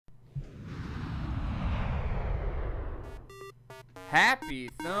Happy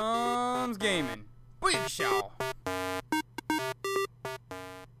Thumbs Gaming. Big show.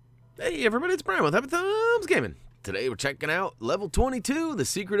 Hey everybody, it's Brian with Happy Thumbs Gaming. Today we're checking out level 22, The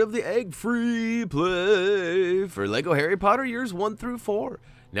Secret of the Egg free play for Lego Harry Potter years 1 through 4.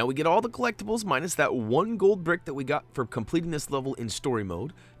 Now we get all the collectibles minus that 1 gold brick that we got for completing this level in story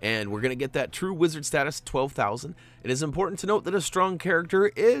mode, and we're going to get that true wizard status, 12,000. It is important to note that a strong character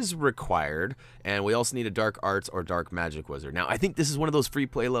is required, and we also need a dark arts or dark magic wizard. Now I think this is one of those free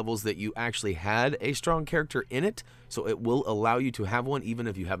play levels that you actually had a strong character in it, so it will allow you to have one even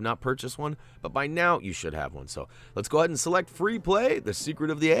if you have not purchased one, but by now you should have one. So let's go ahead and select free play, The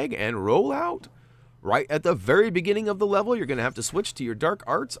Secret of the Egg, and roll out. Right at the very beginning of the level, you're going to have to switch to your Dark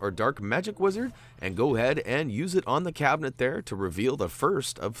Arts or Dark Magic Wizard and go ahead and use it on the cabinet there to reveal the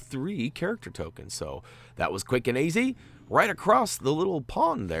first of 3 character tokens. So that was quick and easy. Right across the little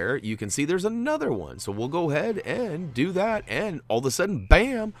pond there, you can see there's another one. So we'll go ahead and do that, and all of a sudden,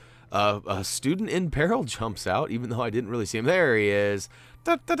 bam, a student in Peril jumps out, even though I didn't really see him. There he is.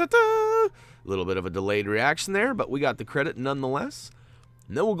 Da, da, da, da. A little bit of a delayed reaction there, but we got the credit nonetheless.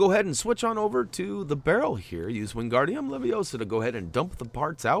 And then we'll go ahead and switch on over to the barrel here. Use Wingardium Leviosa to go ahead and dump the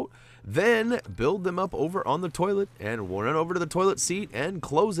parts out. Then build them up over on the toilet and we'll run over to the toilet seat and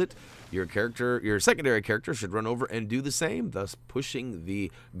close it. Your secondary character should run over and do the same, thus pushing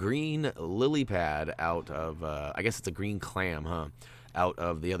the green lily pad out of, I guess it's a green clam, huh? Out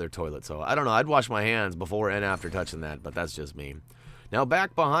of the other toilet. So I don't know, I'd wash my hands before and after touching that, but that's just me. Now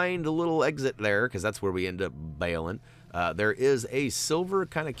back behind the little exit there, because that's where we end up bailing. There is a silver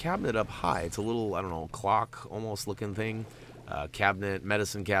kind of cabinet up high. It's a little, I don't know, clock almost looking thing. Cabinet,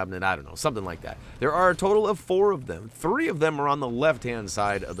 medicine cabinet, I don't know, something like that. There are a total of 4 of them. 3 of them are on the left-hand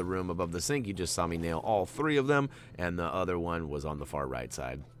side of the room above the sink. You just saw me nail all 3 of them, and the other one was on the far right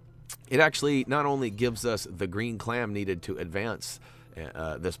side. It actually not only gives us the green clam needed to advance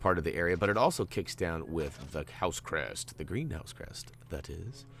this part of the area, but it also kicks down with the house crest, the green house crest, that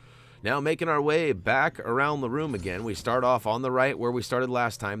is. Now making our way back around the room again, we start off on the right where we started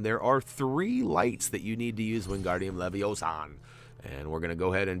last time. There are 3 lights that you need to use Wingardium Leviosa on, and we're going to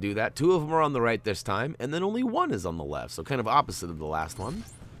go ahead and do that. 2 of them are on the right this time, and then only 1 is on the left, so kind of opposite of the last one.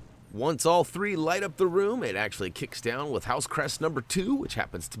 Once all 3 light up the room, it actually kicks down with house crest number 2, which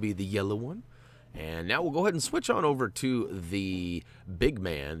happens to be the yellow one. And now we'll go ahead and switch on over to the big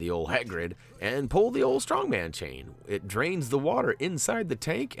man, the old Hagrid, and pull the old strongman chain. It drains the water inside the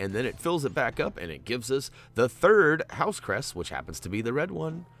tank, and then it fills it back up, and it gives us the 3rd house crest, which happens to be the red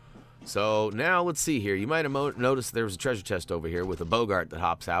one. So now let's see here. You might have noticed there's a treasure chest over here with a Bogart that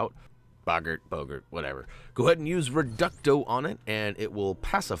hops out. Bogart, whatever. Go ahead and use Reducto on it, and it will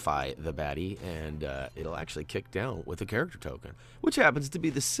pacify the baddie, and it'll actually kick down with a character token, which happens to be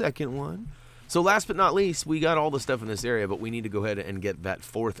the 2nd one. So last but not least, we got all the stuff in this area, but we need to go ahead and get that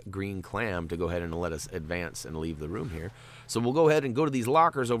 4th green clam to go ahead and let us advance and leave the room here. So we'll go ahead and go to these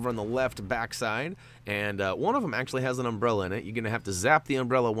lockers over on the left back side, and one of them actually has an umbrella in it. You're going to have to zap the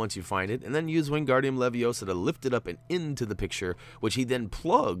umbrella once you find it, and then use Wingardium Leviosa to lift it up and into the picture, which he then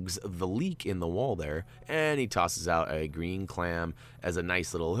plugs the leak in the wall there, and he tosses out a green clam as a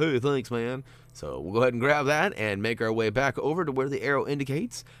nice little, hey, thanks, man. So we'll go ahead and grab that and make our way back over to where the arrow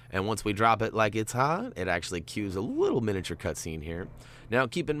indicates. And once we drop it like it's hot, it actually cues a little miniature cutscene here. Now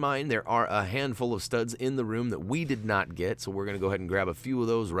keep in mind there are a handful of studs in the room that we did not get, so we're going to go ahead and grab a few of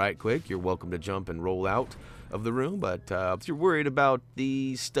those right quick. You're welcome to jump and roll out of the room, but if you're worried about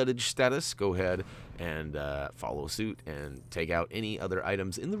the studdage status, go ahead and follow suit and take out any other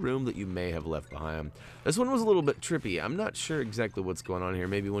items in the room that you may have left behind. This one was a little bit trippy. I'm not sure exactly what's going on here.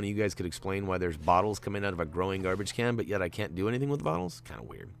 Maybe one of you guys could explain why there's bottles coming out of a growing garbage can, but yet I can't do anything with the bottles. Kind of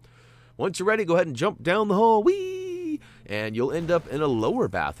weird. Once you're ready, go ahead and jump down the hall. Whee! And you'll end up in a lower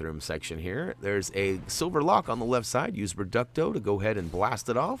bathroom section here. There's a silver lock on the left side. Use Reducto to go ahead and blast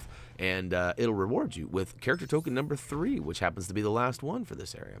it off, and it'll reward you with character token number 3, which happens to be the last one for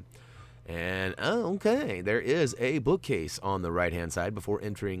this area. And okay, there is a bookcase on the right hand side before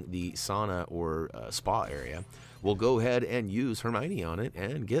entering the sauna or spa area. We'll go ahead and use Hermione on it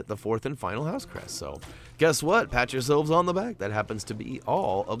and get the 4th and final house crest. So guess what? Pat yourselves on the back. That happens to be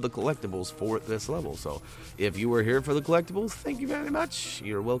all of the collectibles for this level. So if you were here for the collectibles, thank you very much.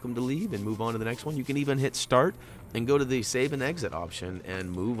 You're welcome to leave and move on to the next one. You can even hit start and go to the save and exit option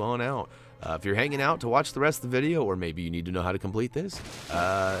and move on out. If you're hanging out to watch the rest of the video, or maybe you need to know how to complete this,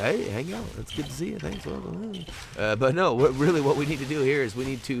 hey, hang out. It's good to see you. Thanks. But no, really what we need to do here is we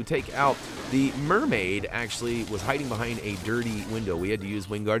need to take out the mermaid. Actually was hiding behind a dirty window. We had to use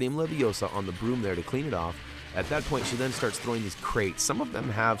Wingardium Leviosa on the broom there to clean it off. At that point, she then starts throwing these crates. Some of them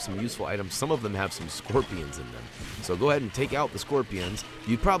have some useful items. Some of them have some scorpions in them. So go ahead and take out the scorpions.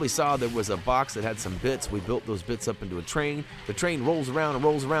 You probably saw there was a box that had some bits. We built those bits up into a train. The train rolls around and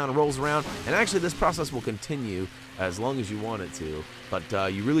rolls around and rolls around. And actually, this process will continue as long as you want it to.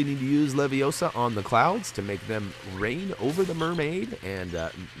 But you really need to use Leviosa on the clouds to make them rain over the mermaid. And,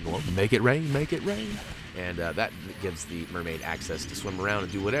 well, make it rain, make it rain. And that gives the mermaid access to swim around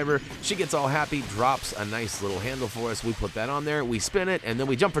and do whatever. She gets all happy, drops a nice little handle for us. We put that on there, we spin it, and then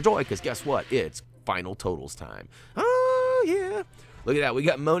we jump for joy, because guess what? It's final totals time. Oh, yeah. Look at that. We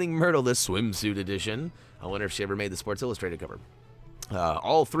got Moaning Myrtle, this swimsuit edition. I wonder if she ever made the Sports Illustrated cover.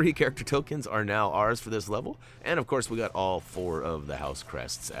 All 3 character tokens are now ours for this level. And, of course, we got all 4 of the house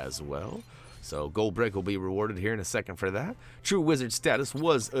crests as well. So gold brick will be rewarded here in a second for that. True wizard status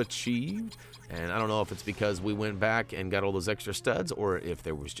was achieved. And I don't know if it's because we went back and got all those extra studs or if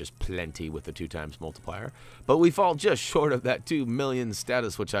there was just plenty with the 2 times multiplier. But we fall just short of that 2 million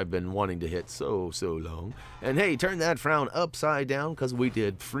status, which I've been wanting to hit so long. And hey, turn that frown upside down, because we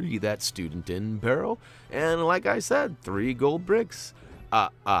did free that student in Peril. And like I said, 3 gold bricks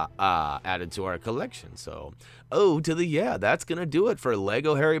added to our collection. So to the yeah, that's gonna do it for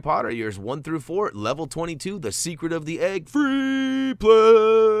Lego Harry Potter years 1 through 4, level 22, The Secret of the Egg free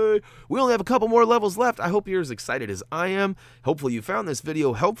play. We only have a couple more levels left. I hope you're as excited as I am. Hopefully you found this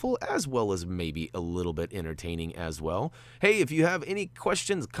video helpful, as well as maybe a little bit entertaining as well. Hey, if you have any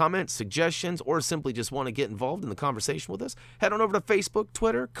questions, comments, suggestions, or simply just want to get involved in the conversation with us, head on over to Facebook,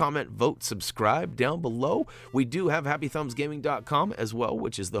 Twitter, comment, vote, subscribe down below. We do have HappyThumbsGaming.com as well,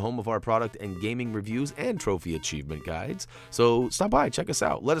 which is the home of our product and gaming reviews and trophy achievement guides. So stop by, check us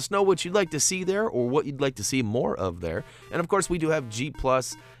out. Let us know what you'd like to see there or what you'd like to see more of there. And of course, we do have G+,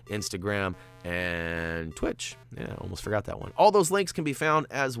 Instagram, and Twitch. Yeah, almost forgot that one. All those links can be found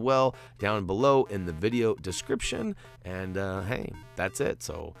as well down below in the video description. And hey, that's it.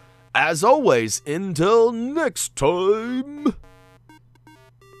 So as always, until next time.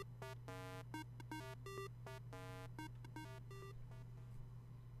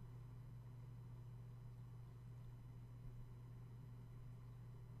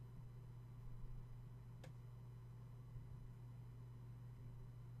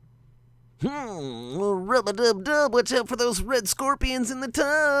 Rub-a-dub-dub, watch out for those red scorpions in the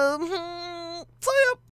tub. See ya!